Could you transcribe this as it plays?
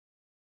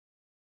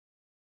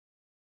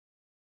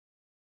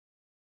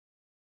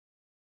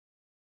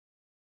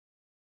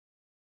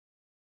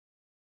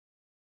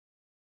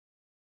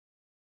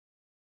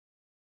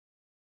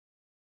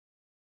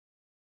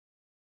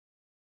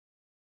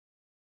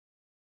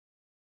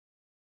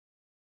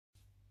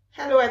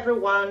Hello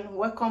everyone,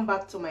 welcome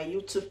back to my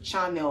YouTube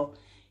channel.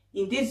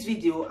 In this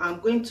video I'm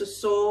going to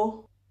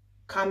sew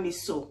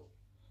camisole,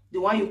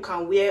 the one you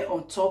can wear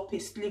on top a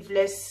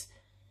sleeveless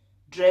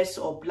dress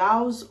or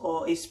blouse,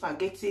 or a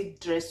spaghetti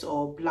dress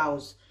or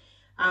blouse.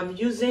 I'm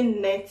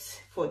using net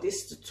for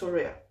this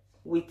tutorial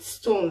with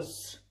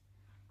stones,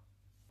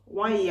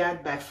 1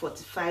 yard by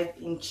 45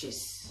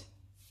 inches.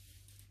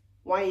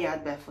 1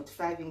 yard by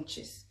 45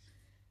 inches.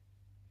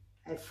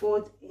 I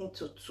fold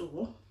into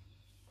two.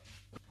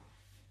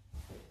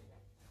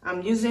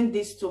 I'm using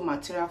these two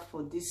materials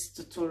for this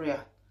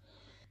tutorial,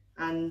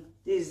 and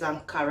this is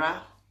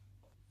Ankara.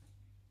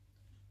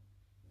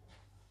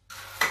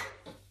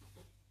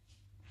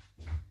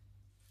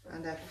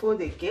 And I fold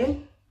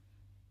again.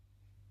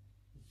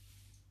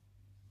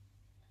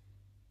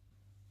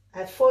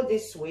 I fold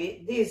this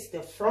way. This is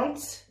the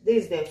front,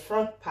 this is the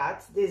front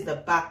part, this is the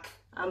back.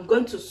 I'm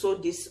going to sew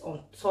this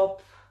on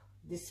top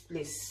this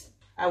place.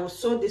 I will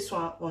sew this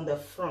one on the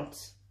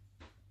front.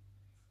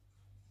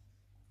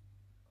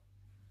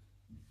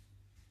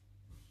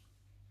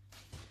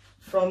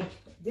 From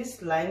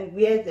this line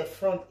where the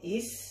front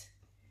is,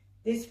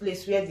 this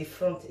place where the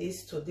front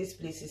is to this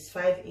place is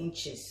 5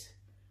 inches,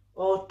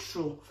 all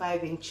through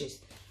 5 inches.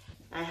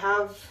 I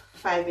have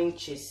 5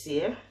 inches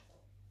here.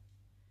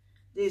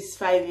 This is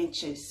 5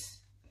 inches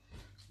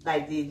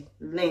by the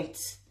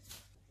length.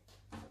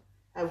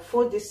 I will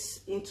fold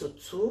this into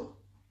two,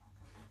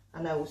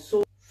 and I will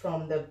sew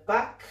from the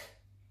back.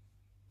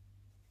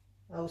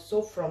 I will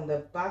sew from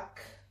the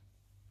back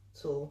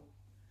to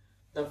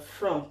the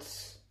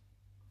front.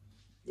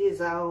 This is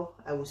how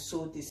I will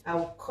sew this. I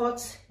will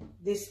cut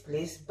this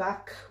place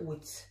back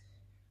with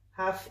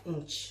 1/2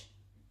 inch.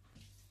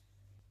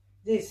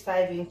 This is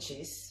 5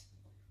 inches.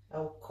 I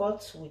will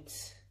cut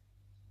with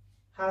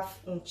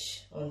 1/2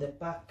 inch on the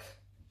back.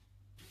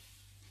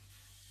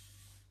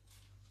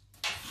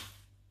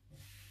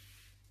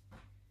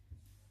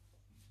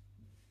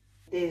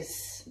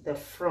 This is the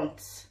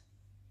front.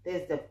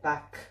 This is the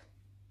back.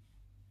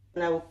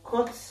 And I will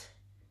cut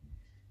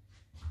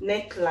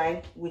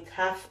neckline with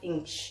 1/2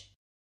 inch.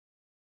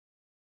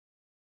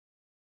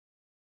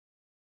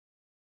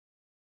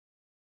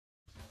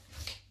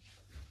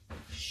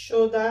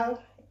 Shoulder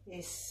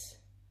is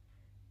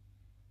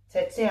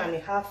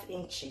 13.5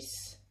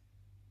 inches.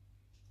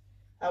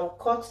 I will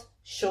cut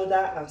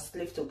shoulder and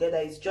sleeve together.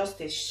 It's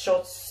just a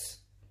short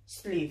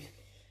sleeve.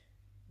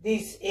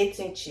 This is 8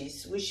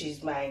 inches, which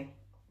is my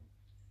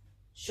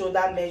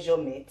shoulder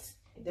measurement.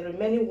 The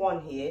remaining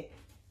one here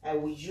I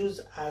will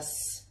use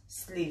as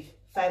sleeve,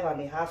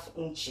 5.5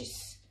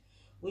 inches,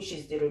 which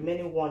is the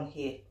remaining one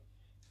here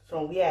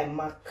from where I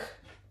mark.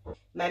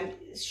 My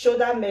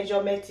shoulder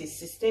measurement is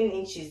 16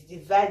 inches,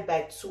 divided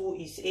by 2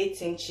 is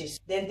 8 inches.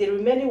 Then the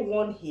remaining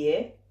one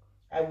here,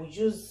 I will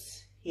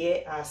use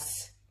here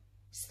as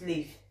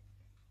sleeve,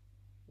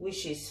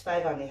 which is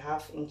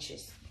 5.5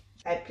 inches.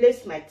 I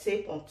place my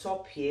tape on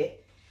top here,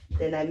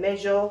 then I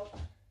measure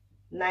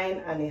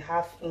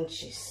 9.5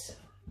 inches.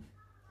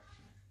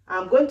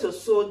 I'm going to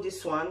sew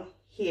this one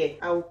here.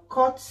 I will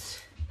cut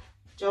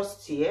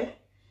just here,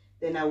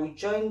 then I will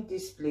join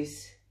this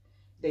place,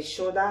 the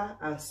shoulder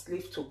and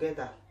sleeve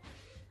together.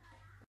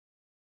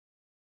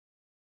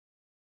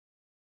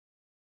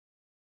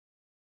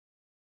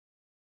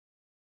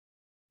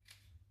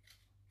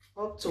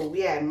 Up to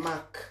where I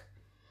mark.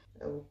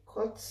 I will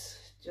cut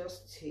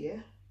just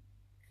here.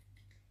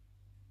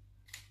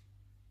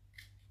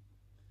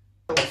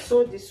 I will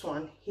sew this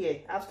one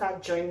here after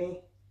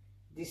joining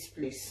this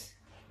place.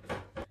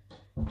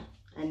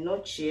 And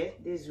notch here.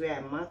 This is where I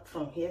mark.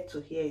 From here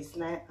to here is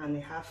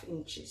 9.5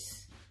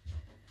 inches.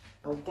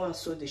 I will go and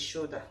sew the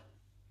shoulder.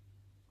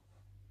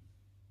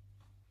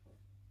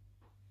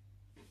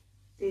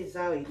 This is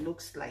how it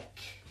looks like.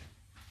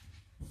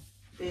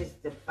 This is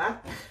the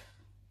back,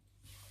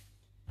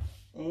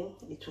 and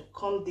it will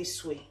come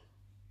this way.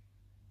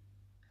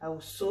 I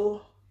will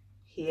sew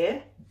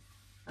here,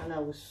 and I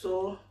will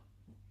sew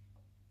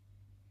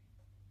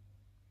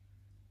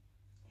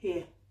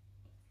here.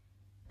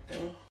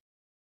 Okay.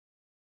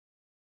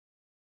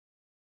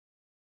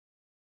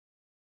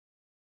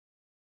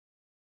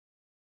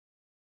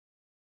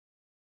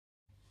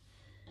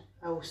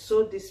 I will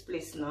sew this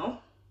place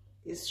now,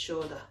 this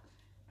shoulder,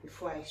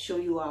 before I show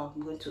you how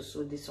I'm going to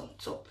sew this on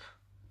top.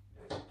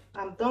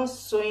 I'm done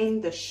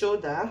sewing the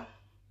shoulder,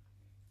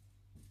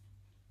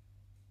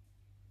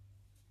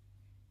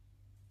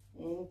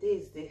 and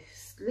this is the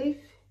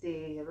sleeve,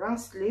 the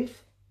round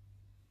sleeve.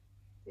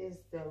 This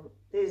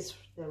is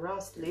the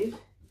round sleeve,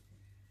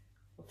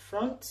 the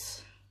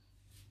front.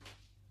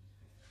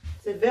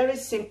 It's a very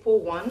simple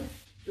one.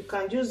 You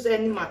can use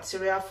any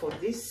material for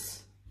this.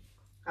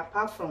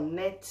 Apart from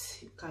net,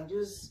 you can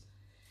use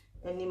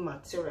any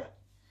material.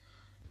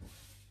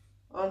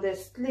 On the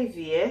sleeve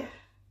here,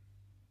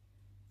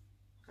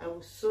 I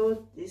will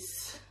sew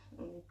this.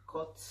 Let me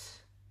cut.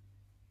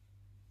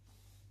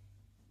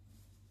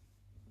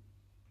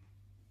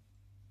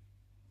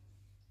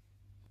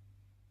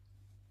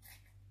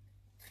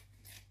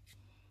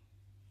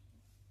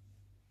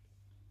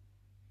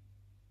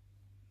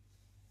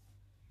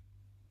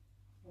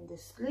 the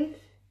sleeve.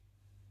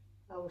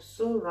 I will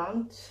sew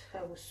round.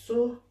 I will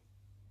sew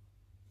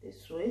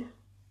this way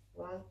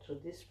round to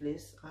this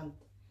place and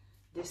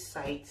this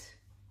side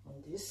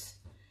on this.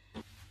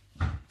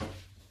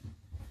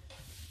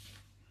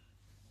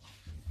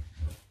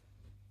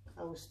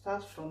 I will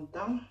start from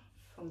down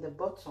from the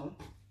bottom.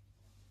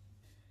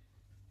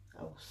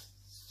 I will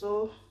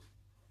sew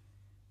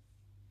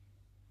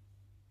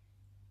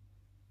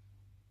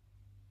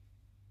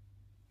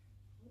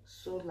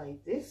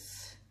like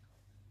this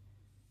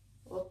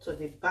up to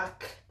the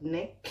back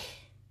neck.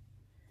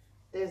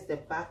 There's the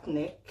back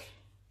neck,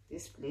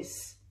 this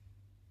place.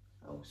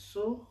 I will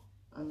sew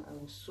and I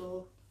will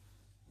sew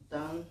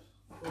down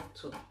up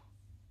to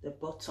the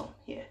bottom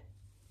here.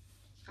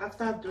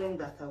 After doing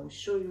that, I will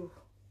show you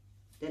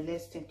the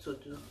next thing to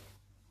do.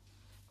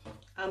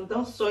 I'm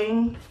done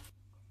sewing.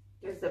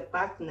 Here's the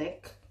back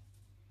neck.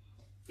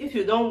 If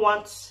you don't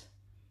want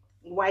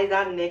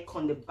wider neck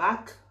on the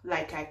back,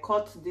 like I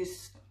cut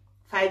this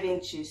 5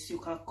 inches, you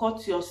can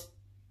cut yours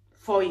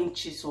 4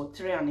 inches or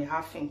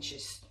 3.5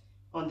 inches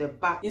on the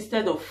back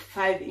instead of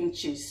 5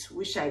 inches,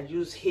 which I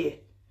use here.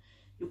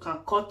 You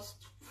can cut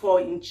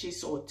 4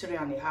 inches or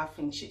 3.5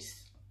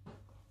 inches.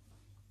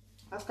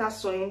 After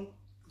sewing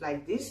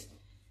like this,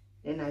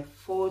 then I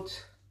fold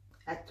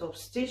a top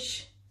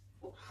stitch,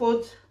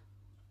 fold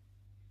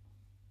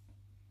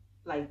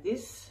like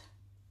this,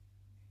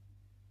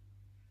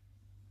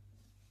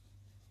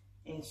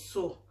 and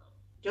sew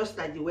just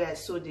like the way I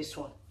sewed this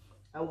one.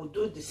 I will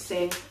do the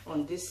same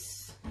on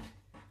this.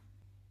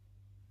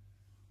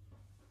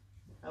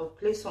 I will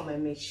place on my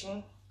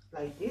machine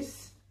like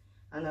this,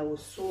 and I will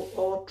sew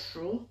all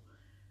through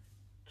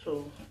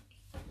to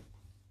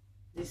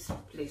this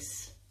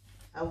place.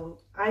 I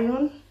will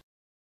iron.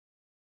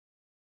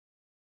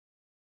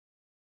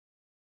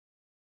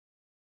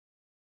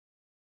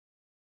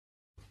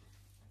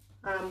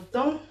 I'm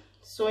done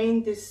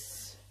sewing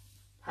this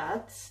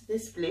part,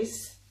 this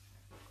place.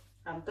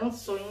 I'm done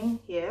sewing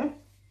here.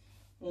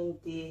 In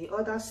the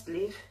other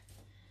sleeve,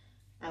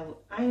 I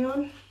will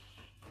iron.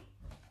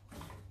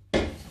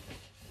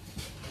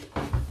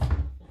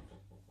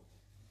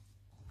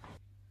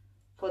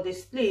 For the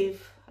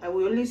sleeve, I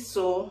will only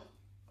sew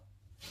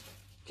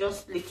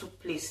just little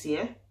place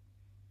here.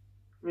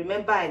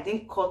 Remember, I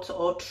didn't cut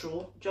all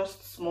through,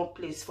 just small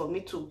place for me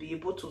to be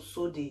able to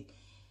sew the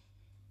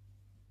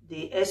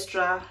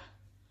extra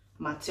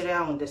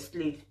material on the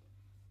sleeve.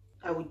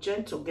 I will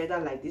join together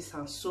like this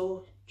and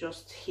sew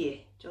just here,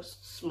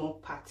 just small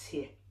parts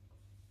here.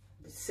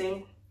 The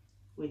same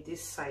with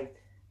this side.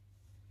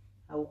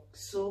 I will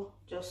sew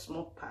just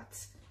small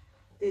parts.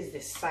 This is the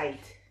side,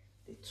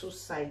 the two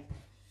sides.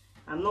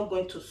 I'm not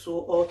going to sew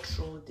all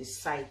through the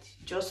side,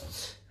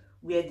 just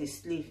where the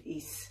sleeve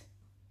is,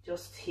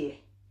 just here,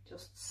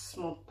 just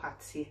small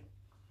parts here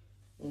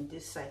in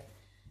this side.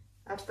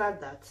 After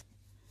that,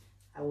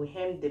 I will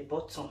hem the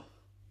bottom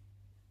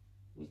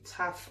with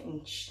 1/2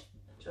 inch,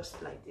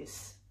 just like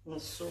this, and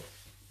sew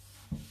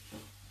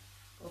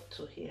up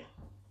to here.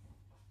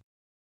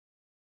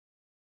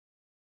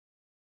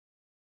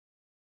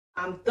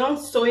 I'm done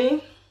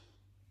sewing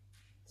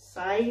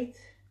side.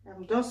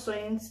 I'm done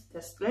sewing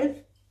the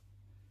sleeve,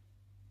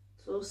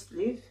 two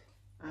sleeve,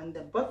 and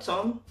the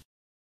bottom.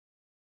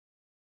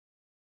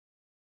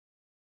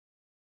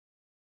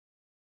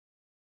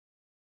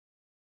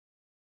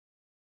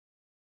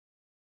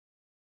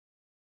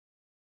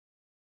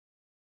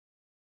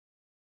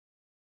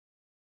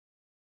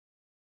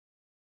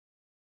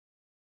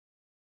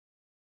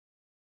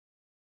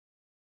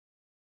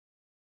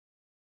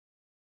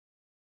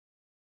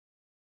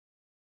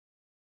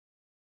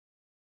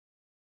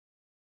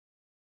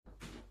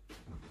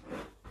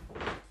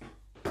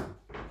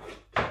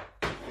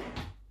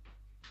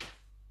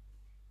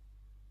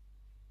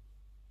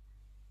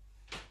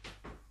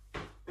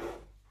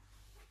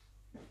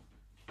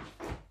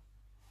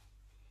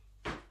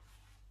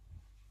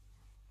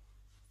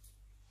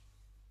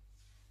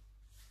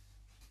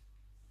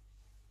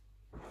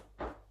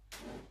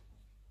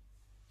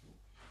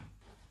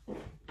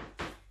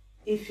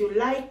 If you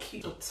like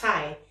to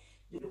tie,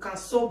 you can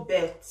sew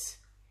belt,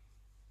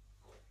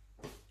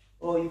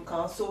 or you can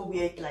also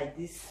wear it like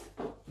this.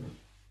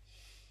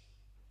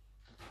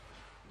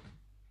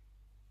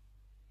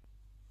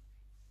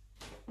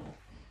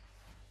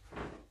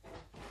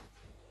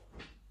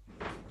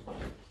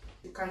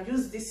 You can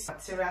use this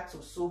material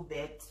to sew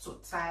belt,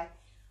 to tie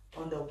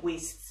on the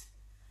waist.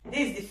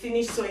 This is the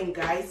finished sewing,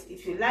 guys.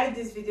 If you like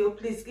this video,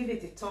 please give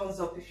it a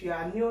thumbs up. If you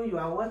are new, you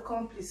are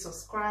welcome. Please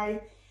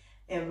subscribe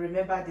and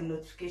remember the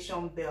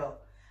notification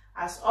bell.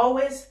 As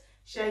always,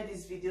 share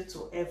this video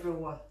to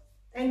everyone.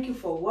 Thank you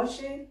for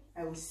watching.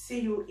 I will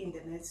see you in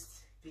the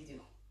next video.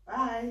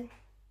 Bye.